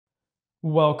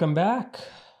Welcome back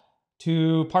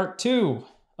to part 2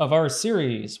 of our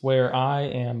series where I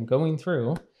am going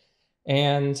through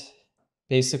and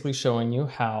basically showing you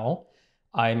how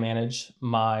I manage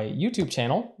my YouTube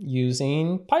channel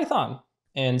using Python.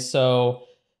 And so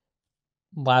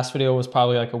last video was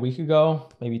probably like a week ago,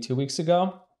 maybe 2 weeks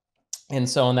ago. And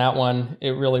so in that one,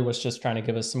 it really was just trying to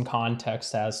give us some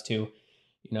context as to,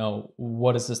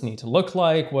 what does this need to look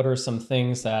like? What are some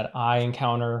things that I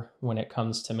encounter when it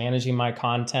comes to managing my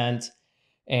content?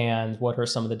 And what are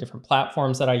some of the different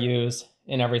platforms that I use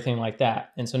and everything like that.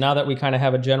 And so now that we kind of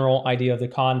have a general idea of the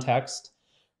context,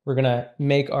 we're going to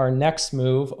make our next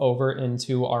move over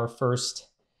into our first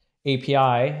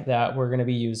API that we're going to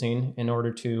be using in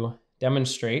order to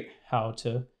demonstrate how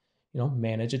to,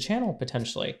 manage a channel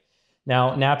potentially.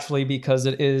 Now, naturally, because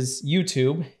it is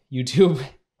YouTube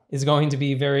is going to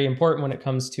be very important when it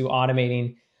comes to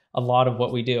automating a lot of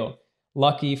what we do.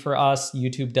 Lucky for us,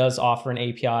 YouTube does offer an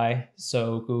API.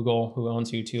 So Google, who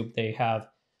owns YouTube, they have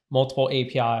multiple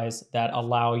APIs that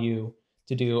allow you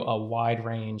to do a wide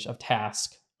range of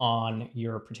tasks on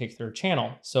your particular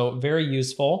channel. So very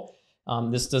useful.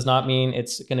 This does not mean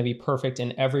it's going to be perfect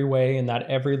in every way and that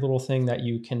every little thing that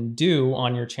you can do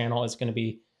on your channel is going to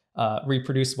be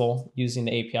reproducible using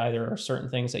the API. There are certain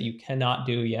things that you cannot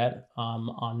do yet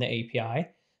on the API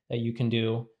that you can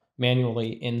do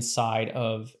manually inside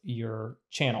of your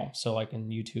channel. So like in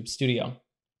YouTube Studio.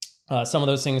 Some of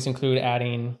those things include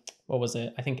adding,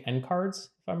 I think end cards,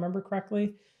 if I remember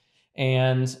correctly.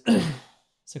 And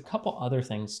it's a couple other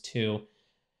things too.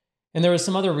 And there was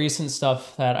some other recent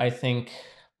stuff that I think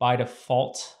by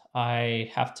default,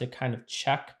 I have to kind of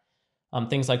check.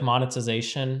 Things like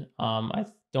monetization. I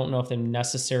don't know if they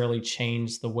necessarily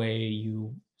changed the way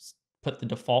you put the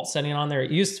default setting on there.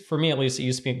 It used, for me at least, it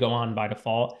used to be go on by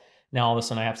default. Now all of a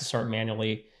sudden I have to start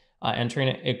manually entering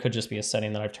it. It could just be a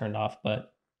setting that I've turned off,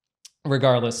 but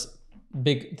regardless,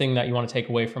 big thing that you want to take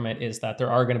away from it is that there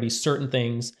are going to be certain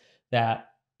things that,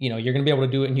 you're going to be able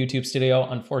to do it in YouTube Studio.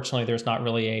 Unfortunately, there's not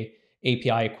really a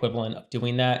API equivalent of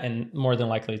doing that. And more than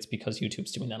likely it's because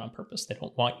YouTube's doing that on purpose. They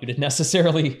don't want you to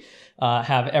necessarily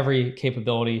have every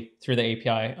capability through the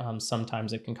API.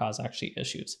 Sometimes it can cause actually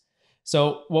issues.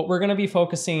 So what we're going to be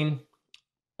focusing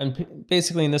on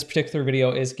basically in this particular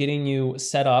video is getting you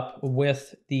set up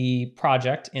with the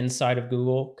project inside of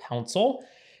Google Council.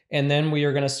 And then we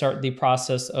are going to start the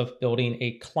process of building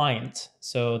a client.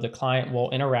 So the client will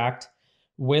interact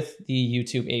with the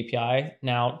YouTube API.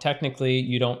 Now, technically,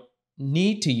 you don't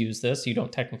need to use this. You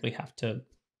don't technically have to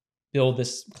build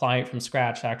this client from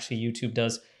scratch. Actually, YouTube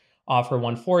does offer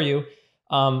one for you.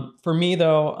 For me,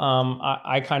 though,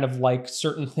 I kind of like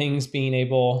certain things being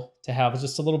able to have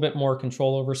just a little bit more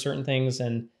control over certain things.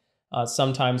 And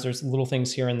sometimes there's little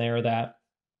things here and there that,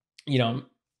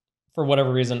 for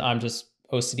whatever reason, I'm just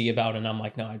OCD about, and I'm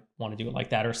like, no, I want to do it like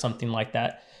that or something like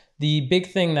that. The big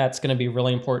thing that's going to be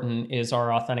really important is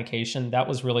our authentication. That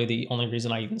was really the only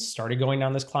reason I even started going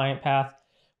down this client path,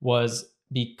 was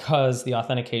because the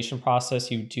authentication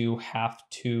process, you do have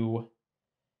to,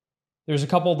 there's a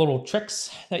couple of little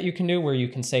tricks that you can do where you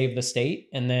can save the state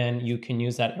and then you can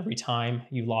use that every time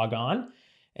you log on.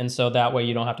 And so that way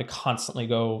you don't have to constantly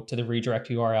go to the redirect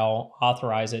URL,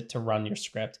 authorize it to run your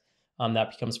script. That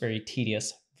becomes very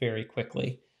tedious very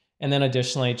quickly. And then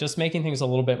additionally, just making things a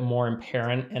little bit more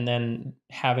apparent and then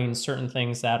having certain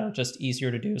things that are just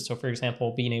easier to do. So for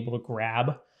example, being able to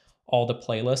grab all the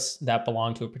playlists that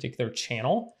belong to a particular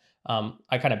channel.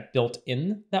 I kind of built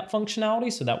in that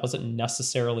functionality, so that wasn't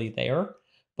necessarily there,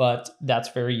 but that's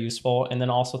very useful. And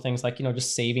then also things like,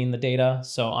 just saving the data.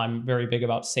 So I'm very big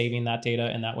about saving that data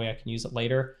and that way I can use it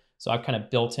later. So I've kind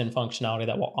of built in functionality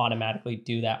that will automatically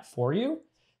do that for you.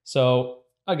 So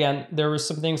again, there were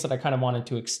some things that I kind of wanted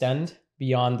to extend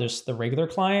beyond just the regular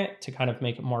client to kind of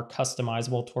make it more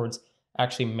customizable towards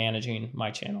actually managing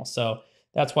my channel. So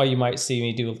that's why you might see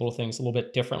me do little things a little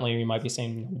bit differently. You might be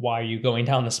saying, why are you going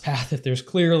down this path if there's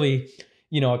clearly,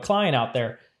 a client out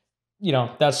there?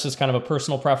 That's just kind of a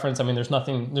personal preference. I mean, there's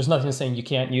nothing saying you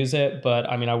can't use it, but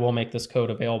I mean, I will make this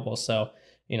code available. So,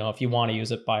 if you want to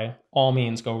use it, by all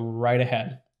means, go right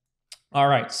ahead. All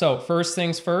right, so first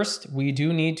things first, we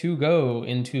do need to go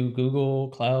into Google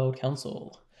Cloud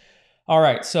Council. All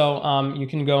right, so you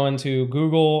can go into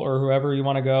Google or whoever you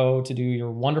want to go to do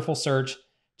your wonderful search.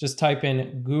 Just type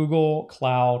in Google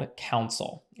Cloud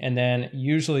Council. And then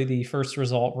usually the first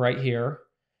result right here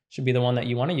should be the one that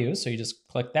you want to use. So you just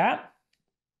click that.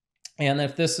 And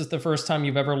if this is the first time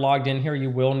you've ever logged in here, you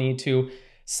will need to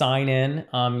sign in.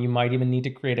 You might even need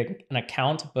to create an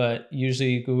account, but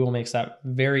usually Google makes that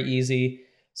very easy.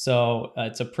 So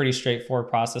it's a pretty straightforward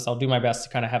process. I'll do my best to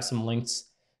kind of have some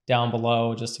links down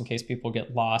below just in case people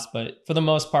get lost. But for the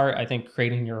most part, I think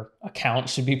creating your account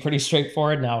should be pretty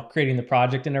straightforward. Now, creating the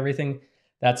project and everything,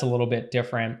 that's a little bit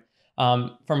different.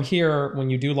 From here, when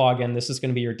you do log in, this is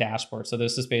going to be your dashboard. So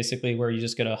this is basically where you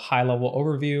just get a high-level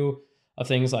overview of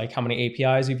things like how many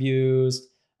APIs you've used,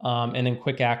 and then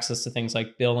quick access to things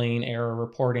like billing, error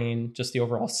reporting, just the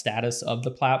overall status of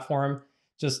the platform.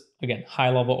 Just, again,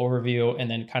 high-level overview, and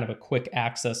then kind of a quick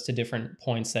access to different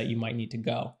points that you might need to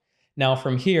go. Now,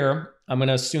 from here, I'm going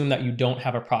to assume that you don't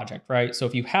have a project, right? So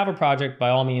if you have a project, by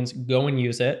all means, go and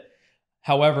use it.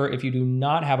 However, if you do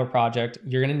not have a project,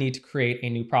 you're going to need to create a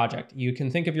new project. You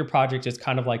can think of your project as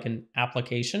kind of like an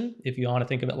application, if you want to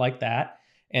think of it like that.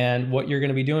 And what you're going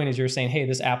to be doing is you're saying, hey,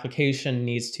 this application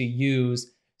needs to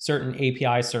use certain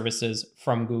API services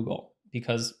from Google,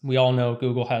 because we all know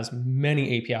Google has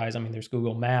many APIs. I mean, there's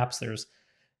Google Maps, there's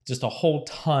just a whole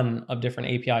ton of different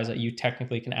APIs that you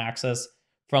technically can access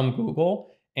from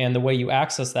Google. And the way you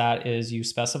access that is you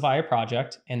specify a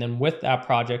project, and then with that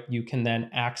project, you can then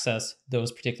access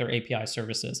those particular API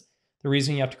services. The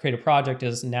reason you have to create a project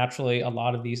is naturally a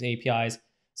lot of these APIs,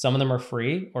 some of them are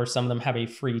free or some of them have a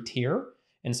free tier.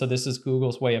 And so this is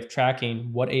Google's way of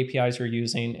tracking what APIs you're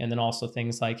using, and then also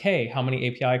things like, hey, how many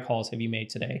API calls have you made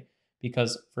today?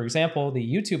 Because, for example, the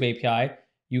YouTube API,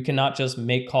 you cannot just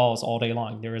make calls all day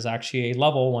long. There is actually a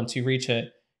level, once you reach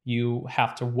it, you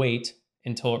have to wait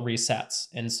until it resets.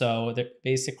 And so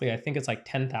basically, I think it's like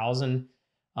 10,000.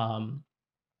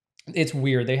 It's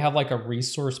weird. They have like a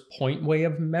resource point way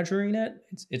of measuring it.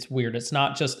 It's weird. It's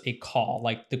not just a call.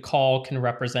 Like the call can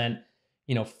represent,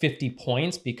 50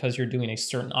 points because you're doing a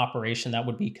certain operation that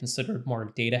would be considered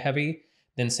more data heavy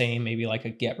than saying maybe like a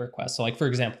GET request. So like, for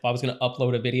example, if I was going to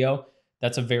upload a video,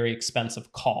 that's a very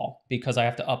expensive call because I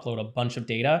have to upload a bunch of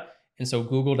data. And so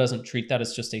Google doesn't treat that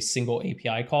as just a single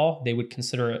API call. They would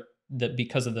consider it that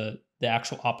because of the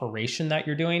actual operation that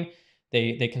you're doing,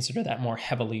 they consider that more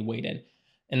heavily weighted.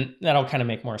 And that'll kind of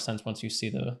make more sense once you see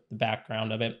the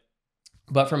background of it.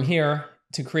 But from here,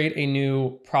 to create a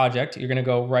new project, you're going to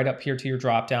go right up here to your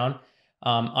dropdown.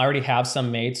 I already have some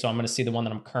made, so I'm going to see the one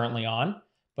that I'm currently on.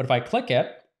 But if I click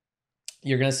it,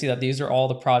 you're going to see that these are all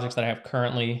the projects that I have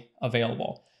currently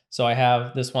available. So I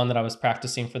have this one that I was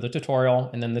practicing for the tutorial,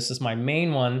 and then this is my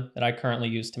main one that I currently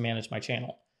use to manage my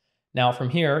channel. Now from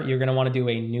here, you're going to want to do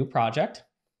a new project.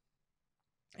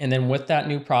 And then with that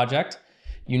new project,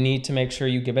 you need to make sure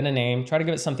you give it a name. Try to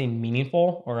give it something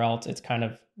meaningful, or else it's kind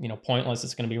of pointless.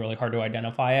 It's going to be really hard to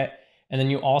identify it. And then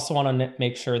you also want to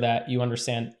make sure that you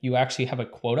understand you actually have a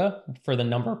quota for the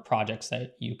number of projects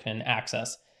that you can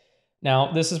access.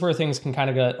 Now, this is where things can kind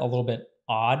of get a little bit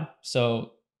odd.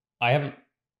 So I haven't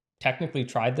technically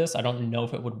tried this. I don't know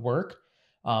if it would work.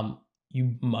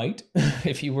 You might,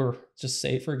 if you were just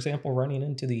say, for example, running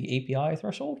into the API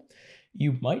threshold,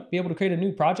 you might be able to create a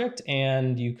new project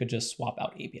and you could just swap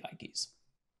out API keys.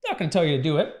 Not going to tell you to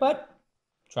do it, but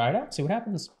try it out, see what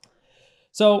happens.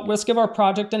 So let's give our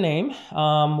project a name.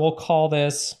 We'll call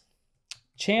this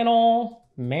Channel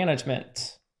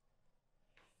Management.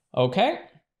 Okay.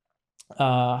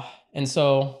 And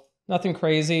so nothing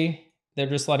crazy. They're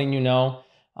just letting you know,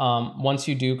 once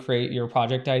you do create your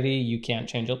project ID, you can't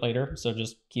change it later. So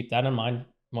just keep that in mind.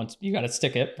 Once you got to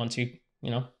stick it, once you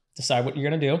decide what you're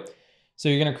going to do. So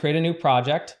you're going to create a new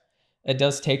project. It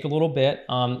does take a little bit.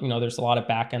 There's a lot of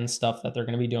back-end stuff that they're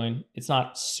going to be doing. It's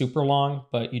not super long,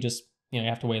 but you just, you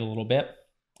have to wait a little bit.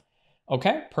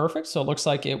 Okay, perfect. So it looks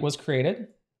like it was created.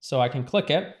 So I can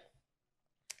click it.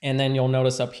 And then you'll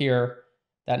notice up here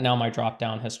that now my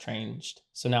dropdown has changed.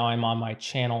 So now I'm on my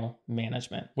channel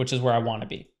management, which is where I want to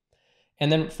be.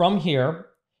 And then from here,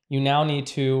 you now need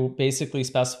to basically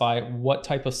specify what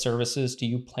type of services do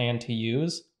you plan to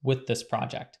use with this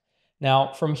project.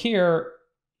 Now, from here,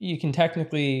 you can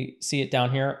technically see it down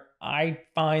here. I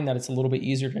find that it's a little bit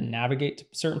easier to navigate to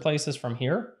certain places from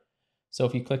here. So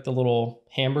if you click the little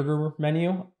hamburger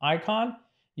menu icon,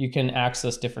 you can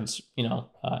access different,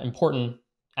 important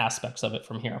aspects of it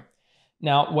from here.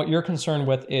 Now, what you're concerned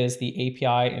with is the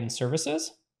API and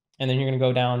services. And then you're going to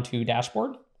go down to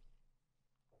dashboard.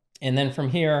 And then from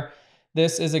here,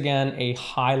 this is again a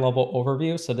high level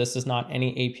overview. So this is not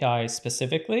any API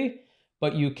specifically,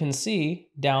 but you can see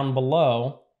down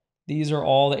below, these are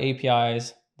all the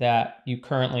APIs that you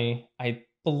currently, I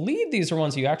believe these are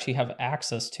ones you actually have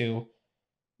access to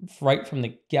right from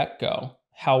the get-go.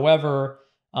 However,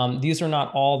 these are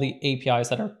not all the APIs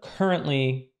that are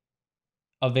currently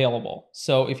available.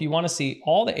 So if you want to see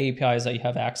all the APIs that you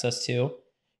have access to,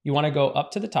 you want to go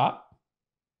up to the top.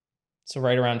 So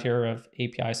right around here of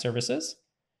API services,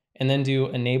 and then do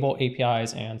enable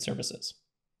APIs and services.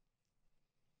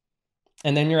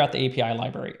 And then you're at the API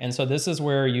library. And so this is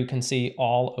where you can see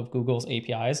all of Google's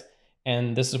APIs.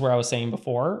 And this is where I was saying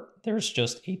before, there's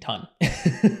just a ton.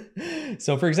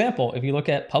 So for example, if you look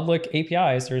at public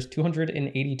APIs, there's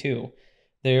 282.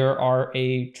 There are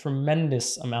a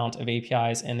tremendous amount of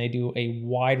APIs, and they do a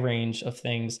wide range of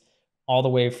things, all the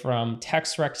way from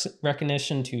text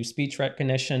recognition to speech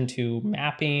recognition to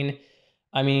mapping.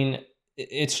 I mean,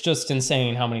 it's just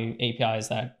insane how many APIs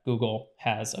that Google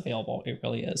has available. It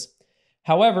really is.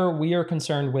 However, we are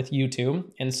concerned with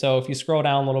YouTube. And so if you scroll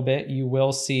down a little bit, you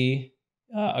will see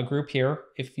a group here.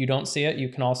 If you don't see it, you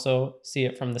can also see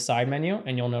it from the side menu,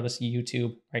 and you'll notice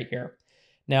YouTube right here.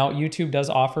 Now, YouTube does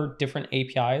offer different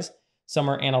APIs. Some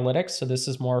are analytics. So this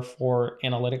is more for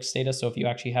analytics data. So if you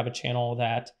actually have a channel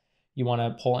that you want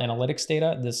to pull analytics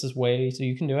data, this is way so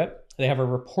you can do it. They have a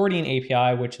reporting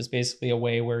API, which is basically a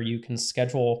way where you can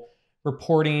schedule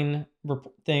reporting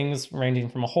things ranging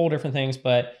from a whole different things,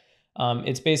 but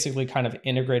it's basically kind of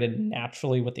integrated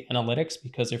naturally with the analytics,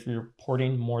 because if you're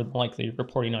reporting, more than likely you're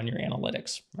reporting on your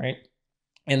analytics, right?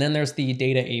 And then there's the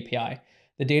data API.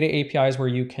 The data API is where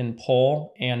you can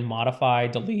pull and modify,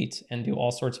 delete, and do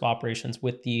all sorts of operations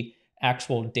with the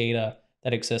actual data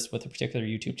that exists with a particular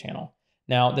YouTube channel.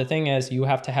 Now, the thing is, you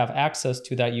have to have access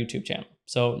to that YouTube channel.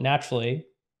 So naturally,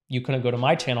 you couldn't go to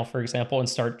my channel, for example, and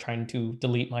start trying to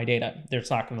delete my data. It's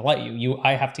not going to let you.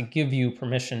 I have to give you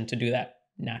permission to do that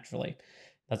naturally.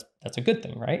 That's a good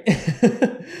thing, right?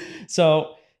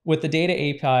 So with the data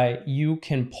API, you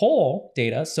can pull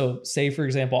data. So say, for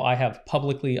example, I have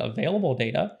publicly available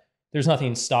data. There's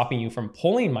nothing stopping you from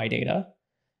pulling my data,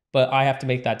 but I have to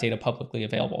make that data publicly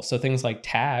available. So things like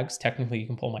tags, technically you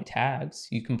can pull my tags,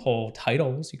 you can pull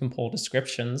titles, you can pull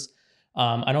descriptions.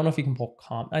 I don't know if you can pull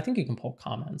I think you can pull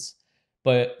comments.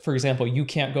 But for example, you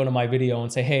can't go to my video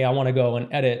and say, hey, I want to go and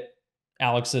edit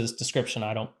Alex's description.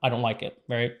 I don't like it,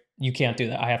 right? You can't do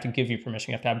that. I have to give you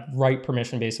permission. You have to have write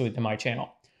permission basically to my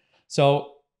channel.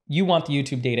 So you want the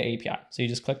YouTube data API. So you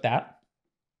just click that,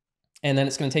 and then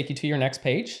it's going to take you to your next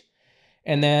page.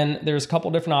 And then there's a couple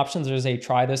different options. There's a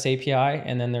try this API,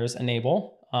 and then there's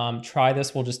enable. Try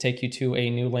this will just take you to a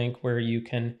new link where you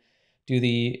can do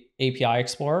the API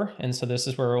Explorer. And so this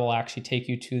is where it will actually take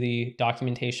you to the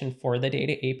documentation for the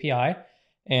data API.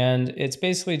 And it's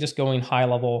basically just going high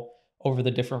level over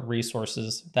the different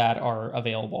resources that are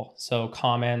available. So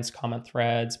comments, comment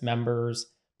threads, members,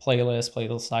 playlists,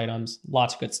 playlist items,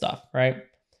 lots of good stuff, right?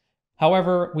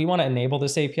 However, we want to enable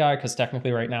this API because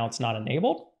technically right now it's not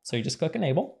enabled. So you just click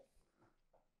enable.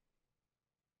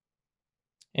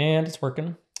 And it's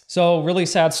working. So really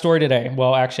sad story today.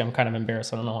 Well, actually, I'm kind of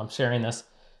embarrassed. I don't know why I'm sharing this.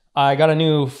 I got a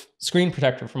new screen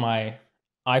protector for my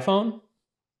iPhone.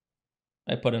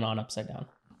 I put it on upside down.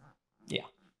 Yeah.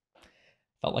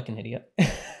 Felt like an idiot.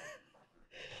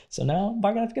 So now I'm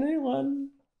probably gonna have to get a new one.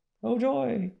 Oh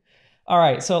joy. All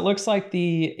right, so it looks like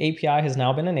the API has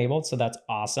now been enabled, so that's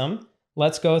awesome.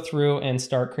 Let's go through and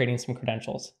start creating some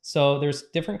credentials. So there's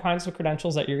different kinds of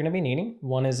credentials that you're gonna be needing.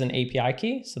 One is an API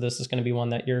key. So this is gonna be one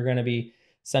that you're gonna be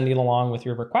sending along with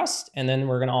your request. And then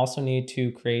we're gonna also need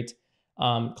to create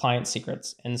client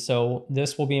secrets. And so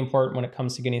this will be important when it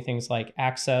comes to getting things like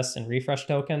access and refresh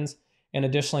tokens. And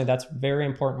additionally, that's very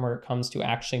important where it comes to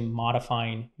actually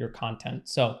modifying your content.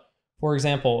 So for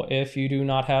example, if you do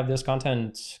not have this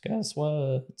content, guess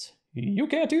what? You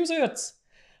can't use it.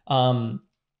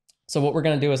 So what we're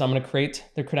gonna do is I'm gonna create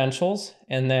the credentials,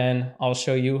 and then I'll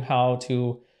show you how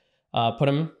to put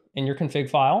them in your config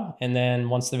file. And then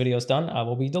once the video is done, I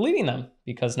will be deleting them,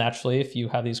 because naturally, if you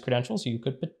have these credentials, you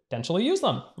could potentially use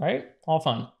them, right? All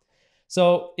fun.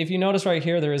 So if you notice right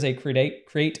here, there is a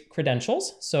create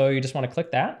credentials. So you just want to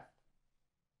click that.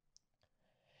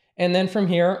 And then from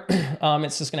here,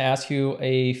 it's just going to ask you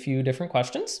a few different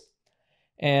questions.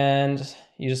 And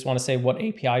you just want to say what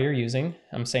API you're using.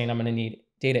 I'm saying I'm going to need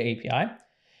data API.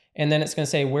 And then it's going to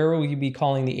say, where will you be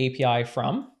calling the API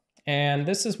from? And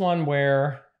this is one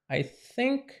where I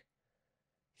think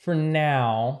for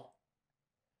now,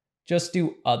 just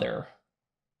do other.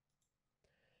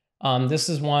 This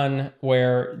is one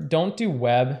where don't do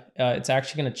web. It's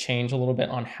actually going to change a little bit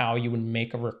on how you would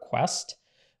make a request.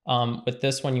 With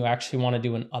this one, you actually want to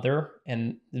do an other,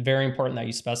 and it's very important that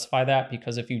you specify that,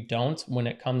 because if you don't, when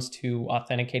it comes to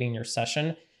authenticating your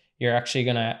session, you're actually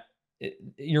going to,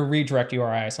 your redirect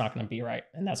URI is not going to be right.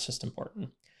 And that's just important.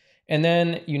 And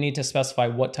then you need to specify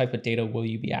what type of data will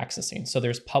you be accessing. So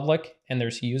there's public and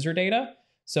there's user data.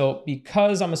 So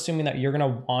because I'm assuming that you're going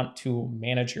to want to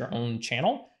manage your own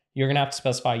channel, you're going to have to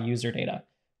specify user data.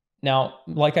 Now,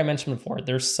 like I mentioned before,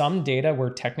 there's some data where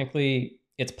technically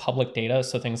it's public data.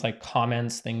 So things like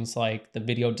comments, things like the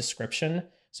video description,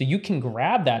 So you can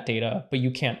grab that data, but you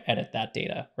can't edit that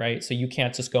data, right? So you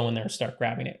can't just go in there and start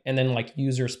grabbing it. And then like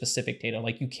user specific data,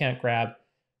 like you can't grab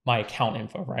my account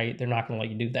info, right? They're not going to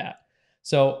let you do that.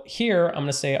 So here I'm going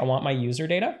to say I want my user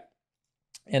data.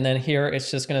 And then here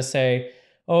it's just going to say,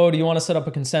 oh, do you want to set up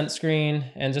a consent screen?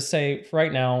 And just say, for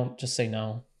right now, just say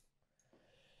no.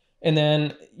 And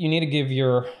then you need to give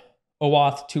your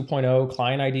OAuth 2.0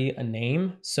 client ID a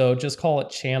name. So just call it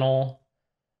channel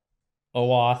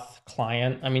OAuth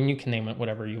client. I mean, you can name it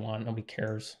whatever you want. Nobody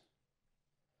cares.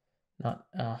 Not.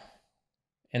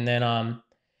 And then,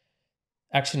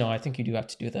 actually, no, I think you do have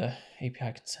to do the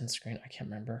API consent screen. I can't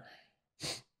remember.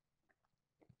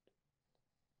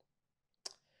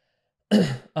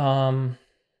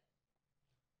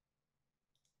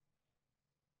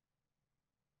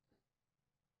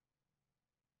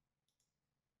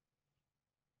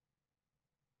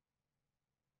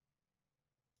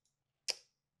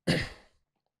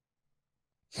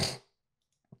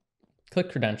 Click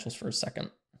credentials for a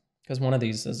second, because one of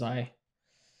these is I'm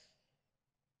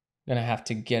gonna have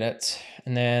to get it.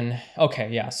 And then, okay,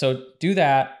 yeah, so do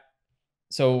that.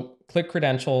 So click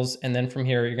credentials, and then from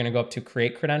here, you're gonna go up to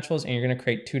create credentials, and you're gonna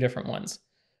create two different ones.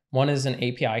 One is an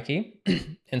API key,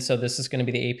 and so this is gonna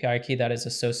be the API key that is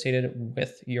associated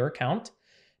with your account.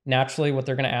 Naturally, what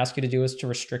they're gonna ask you to do is to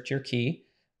restrict your key.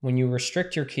 When you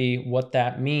restrict your key, what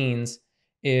that means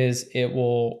is it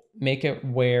will make it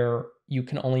where you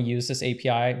can only use this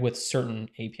API with certain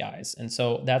APIs. And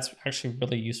so that's actually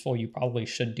really useful. You probably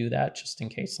should do that just in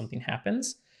case something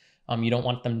happens. You don't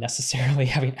want them necessarily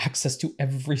having access to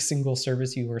every single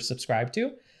service you are subscribed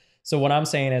to. So what I'm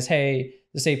saying is, hey,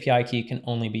 this API key can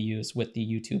only be used with the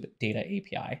YouTube data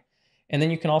API. And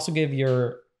then you can also give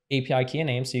your API key a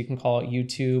name. So you can call it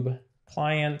YouTube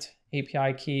client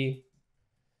API key,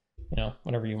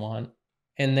 whatever you want.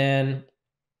 And then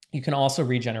you can also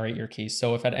regenerate your key.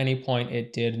 So if at any point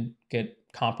it did get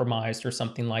compromised or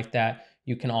something like that,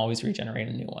 you can always regenerate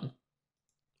a new one.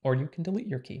 Or you can delete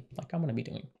your key, like I'm going to be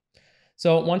doing.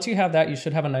 So once you have that, you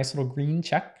should have a nice little green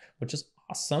check, which is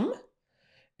awesome.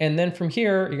 And then from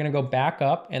here, you're going to go back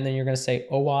up, and then you're going to say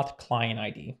OAuth client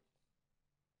ID.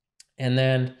 And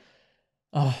then,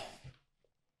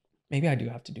 maybe I do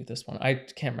have to do this one. I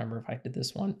can't remember if I did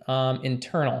this one.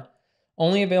 Internal,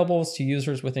 only available to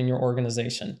users within your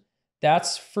organization.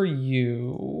 That's for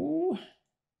you.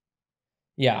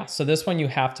 Yeah, so this one you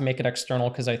have to make it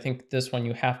external, because I think this one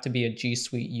you have to be a G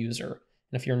Suite user.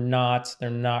 And if you're not, they're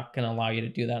not going to allow you to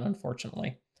do that,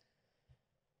 unfortunately.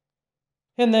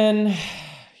 And then,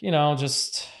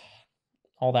 just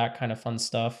all that kind of fun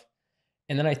stuff.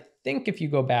 And then I think if you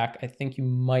go back, I think you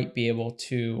might be able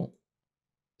to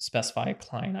specify a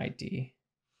client ID.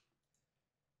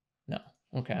 No,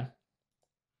 okay.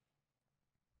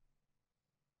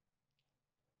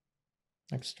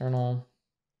 External.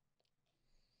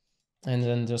 And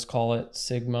then just call it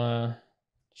Sigma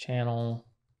channel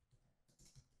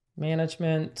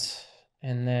management,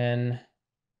 and then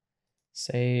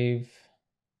save.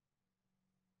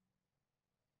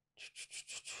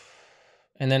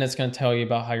 And then it's going to tell you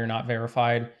about how you're not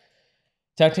verified.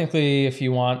 Technically, if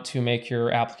you want to make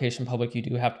your application public, you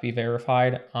do have to be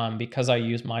verified. Because I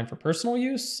use mine for personal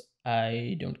use,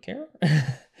 I don't care.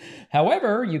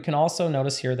 However, you can also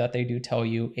notice here that they do tell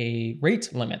you a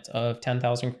rate limit of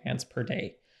 10,000 grants per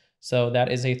day. So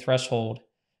that is a threshold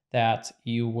that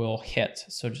you will hit.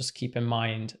 So just keep in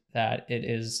mind that it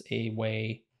is a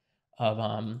way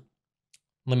of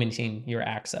limiting your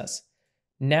access.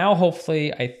 Now,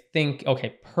 hopefully, I think,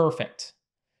 okay, perfect.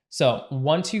 So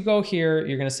once you go here,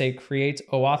 you're going to say create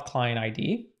OAuth client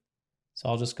ID. So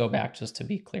I'll just go back just to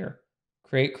be clear.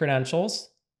 Create credentials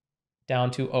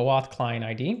down to OAuth client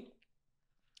ID.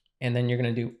 And then you're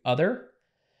going to do other.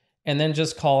 And then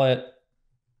just call it,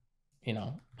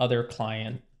 other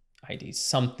client ID.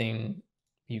 Something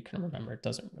you can remember. It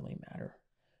doesn't really matter.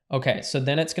 Okay, so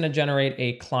then it's going to generate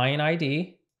a client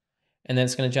ID. And then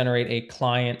it's going to generate a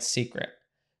client secret.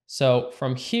 So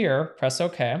from here, press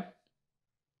OK.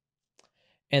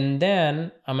 And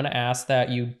then I'm going to ask that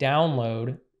you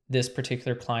download this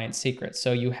particular client secret.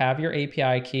 So you have your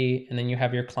API key, and then you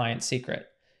have your client secret.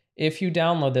 If you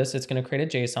download this, it's going to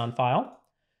create a JSON file.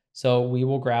 So we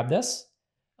will grab this.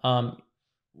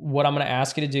 What I'm going to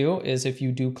ask you to do is, if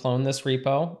you do clone this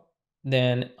repo,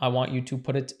 then I want you to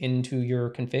put it into your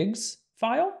configs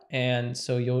file. And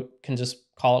so you can just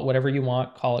call it whatever you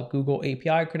want. Call it Google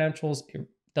API credentials. It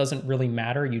doesn't really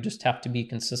matter. You just have to be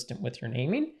consistent with your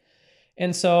naming.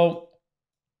 And so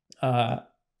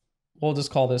we'll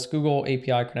just call this Google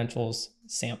API credentials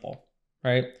sample,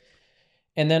 right?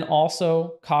 And then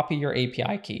also copy your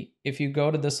API key. If you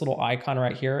go to this little icon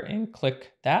right here and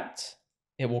click that,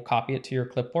 it will copy it to your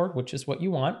clipboard, which is what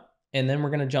you want. And then we're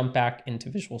going to jump back into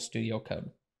Visual Studio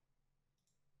Code.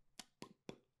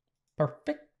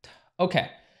 Perfect. Okay.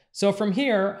 So from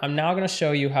here, I'm now going to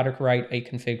show you how to write a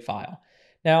config file.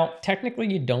 Now,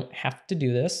 technically, you don't have to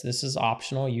do this. This is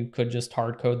optional. You could just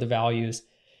hard code the values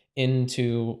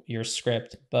into your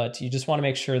script, but you just want to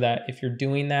make sure that if you're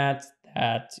doing that,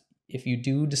 that if you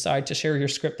do decide to share your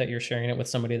script, that you're sharing it with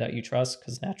somebody that you trust,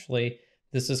 because naturally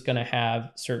this is going to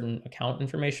have certain account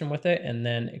information with it. And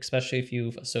then especially if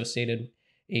you've associated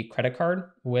a credit card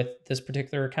with this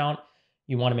particular account,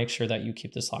 you want to make sure that you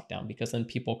keep this locked down, because then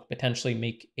people could potentially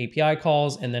make API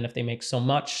calls. And then if they make so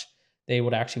much, they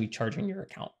would actually be charging your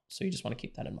account. So you just want to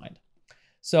keep that in mind.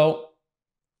 So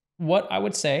what I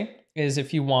would say is,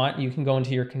 if you want, you can go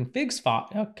into your configs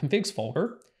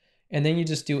folder, and then you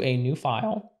just do a new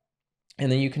file,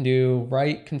 and then you can do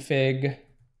write config.py.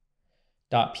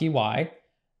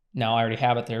 Now I already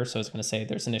have it there, so it's going to say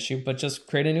there's an issue, but just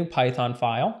create a new Python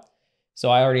file. So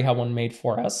I already have one made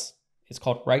for us. It's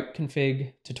called write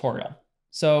config tutorial.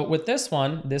 So with this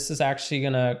one, this is actually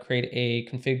going to create a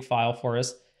config file for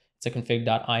us. It's a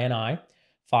config.ini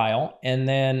file. And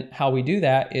then how we do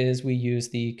that is we use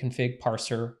the config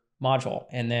parser module.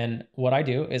 And then what I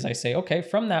do is I say, okay,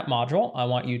 from that module, I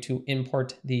want you to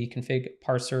import the config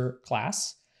parser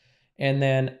class. And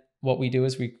then what we do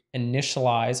is we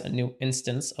initialize a new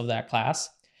instance of that class.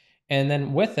 And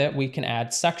then with it, we can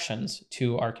add sections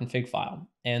to our config file.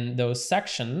 And those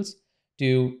sections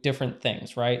do different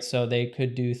things, right? So they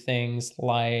could do things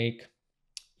like,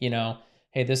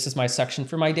 hey, this is my section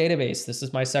for my database. This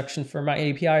is my section for my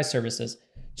API services,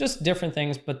 just different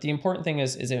things. But the important thing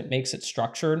is it makes it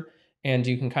structured, and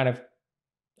you can kind of,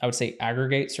 I would say,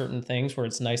 aggregate certain things where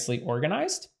it's nicely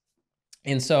organized.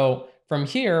 And so from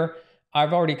here,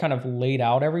 I've already kind of laid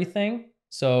out everything.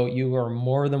 So you are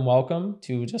more than welcome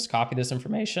to just copy this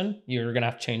information. You're going to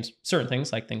have to change certain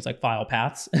things like file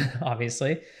paths,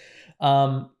 obviously.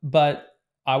 But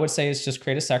I would say is just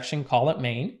create a section, call it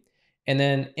main. And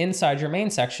then inside your main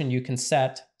section, you can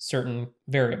set certain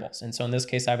variables. And so in this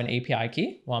case, I have an API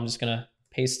key. Well, I'm just going to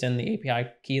paste in the API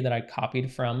key that I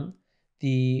copied from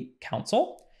the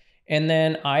console. And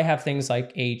then I have things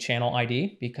like a channel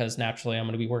ID, because naturally I'm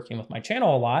going to be working with my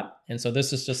channel a lot. And so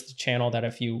this is just the channel that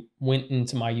if you went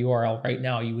into my URL right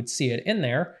now, you would see it in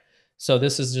there. So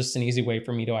this is just an easy way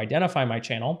for me to identify my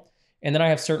channel. And then I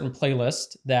have certain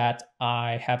playlists that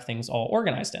I have things all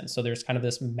organized in. So there's kind of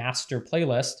this master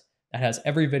playlist that has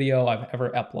every video I've ever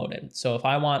uploaded. So if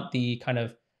I want the kind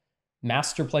of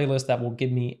master playlist that will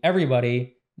give me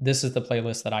everybody, this is the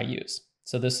playlist that I use.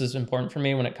 So this is important for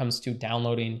me when it comes to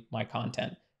downloading my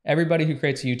content. Everybody who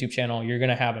creates a YouTube channel, you're going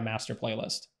to have a master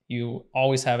playlist. You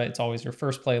always have it. It's always your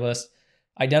first playlist.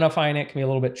 Identifying it can be a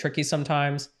little bit tricky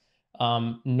sometimes.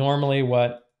 Normally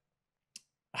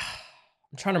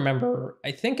I'm trying to remember.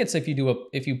 I think it's if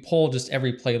you pull just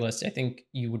every playlist, I think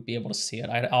you would be able to see it.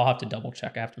 I'll have to double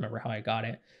check. I have to remember how I got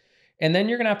it. And then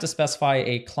you're going to have to specify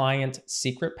a client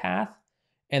secret path.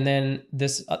 And then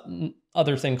this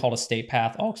other thing called a state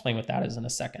path. I'll explain what that is in a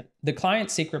second. The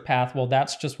client secret path, well,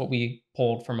 that's just what we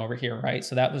pulled from over here, right?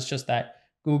 So that was just that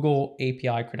Google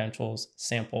API credentials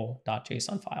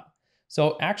sample.json file.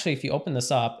 So actually, if you open this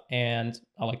up, and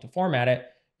I like to format it,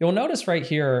 you'll notice right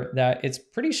here that it's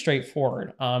pretty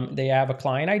straightforward. They have a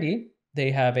client ID,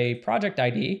 they have a project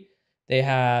ID, they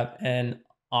have an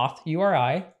auth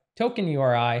URI, token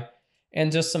URI,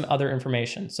 and just some other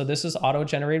information. So this is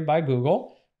auto-generated by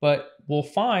Google, but we'll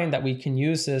find that we can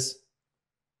use this,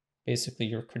 basically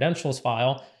your credentials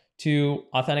file, to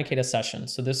authenticate a session.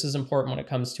 So this is important when it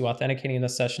comes to authenticating the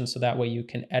session, so that way you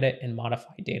can edit and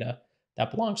modify data that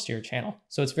belongs to your channel.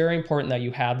 So it's very important that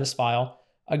you have this file.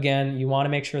 Again, you want to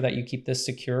make sure that you keep this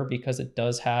secure, because it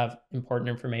does have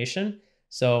important information.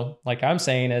 So like I'm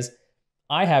saying is,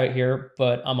 I have it here,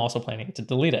 but I'm also planning to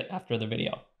delete it after the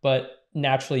video. But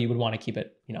naturally you would want to keep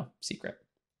it, secret.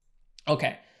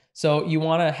 Okay, so you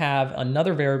want to have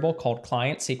another variable called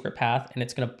client secret path, and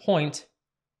it's going to point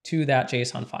to that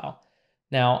JSON file.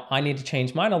 Now I need to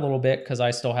change mine a little bit because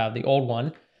I still have the old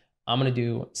one. I'm going to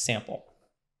do sample.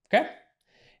 Okay.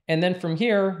 And then from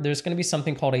here, there's going to be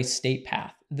something called a state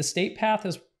path. The state path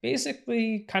is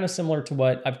basically kind of similar to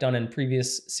what I've done in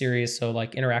previous series. So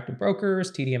like interactive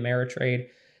brokers, TD Ameritrade,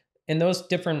 and those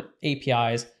different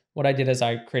APIs, what I did is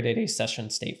I created a session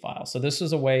state file. So this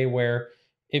is a way where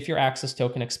if your access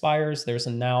token expires, there's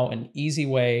now an easy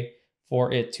way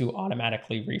for it to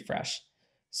automatically refresh.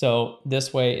 So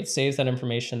this way it saves that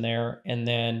information there. And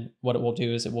then what it will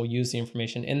do is it will use the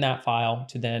information in that file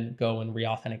to then go and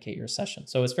re-authenticate your session.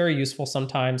 So it's very useful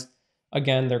sometimes.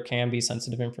 Again, there can be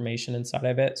sensitive information inside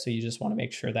of it. So you just want to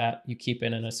make sure that you keep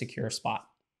it in a secure spot.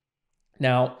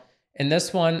 Now, in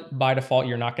this one, by default,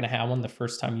 you're not going to have one the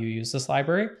first time you use this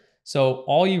library. So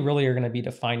all you really are going to be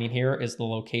defining here is the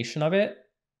location of it.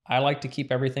 I like to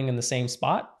keep everything in the same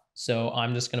spot. So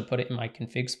I'm just going to put it in my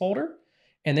configs folder.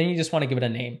 And then you just want to give it a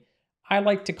name. I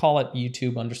like to call it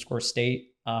YouTube_state.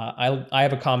 I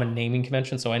have a common naming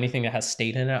convention. So anything that has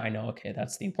state in it, I know, okay,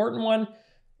 that's the important one.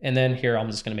 And then here,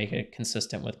 I'm just going to make it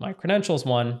consistent with my credentials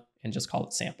one and just call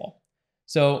it sample.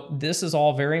 So this is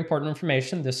all very important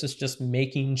information. This is just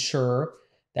making sure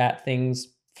that things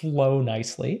flow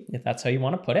nicely, if that's how you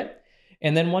want to put it.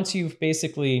 And then once you've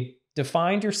basically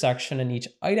defined your section and each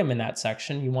item in that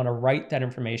section, you want to write that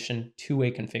information to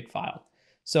a config file.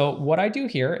 So what I do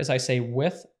here is I say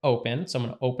with open. So I'm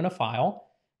going to open a file.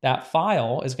 That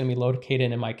file is going to be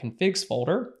located in my configs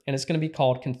folder, and it's going to be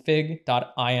called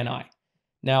config.ini.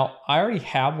 Now, I already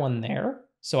have one there,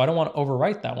 so I don't want to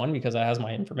overwrite that one because it has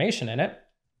my information in it.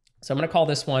 So I'm going to call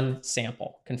this one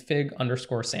sample,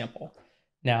 config_sample.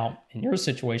 Now, in your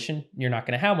situation, you're not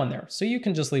going to have one there. So you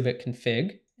can just leave it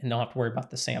config and not have to worry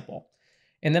about the sample.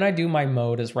 And then I do my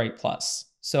mode as write plus.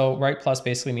 So write plus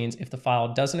basically means if the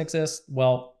file doesn't exist,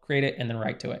 well, create it and then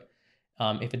write to it.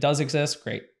 If it does exist,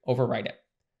 great, overwrite it.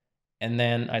 And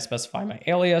then I specify my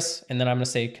alias, and then I'm going to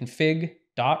say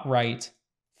config.write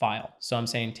file. So I'm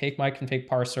saying take my config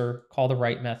parser, call the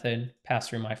write method, pass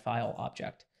through my file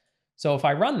object. So if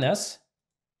I run this,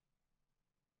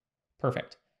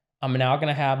 perfect. I'm now going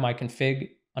to have my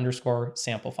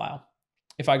config_sample file.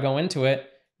 If I go into it,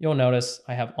 you'll notice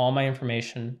I have all my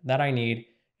information that I need,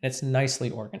 and it's nicely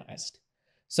organized.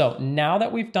 So now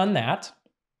that we've done that,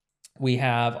 we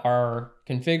have our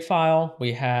config file,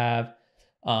 we have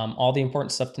all the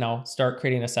important stuff to now start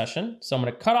creating a session. So I'm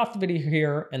going to cut off the video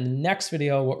here. And the next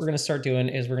video, what we're going to start doing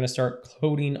is we're going to start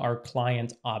coding our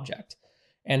client object.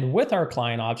 And with our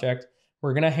client object,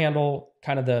 we're going to handle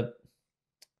kind of the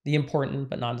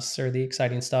important, but not necessarily the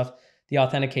exciting stuff, the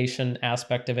authentication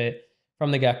aspect of it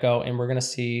from the get-go. And we're going to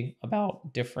see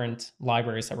about different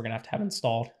libraries that we're going to have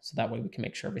installed. So that way we can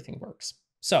make sure everything works.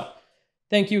 So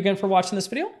thank you again for watching this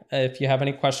video. If you have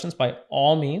any questions, by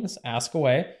all means, ask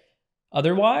away.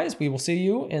 Otherwise, we will see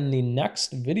you in the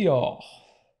next video.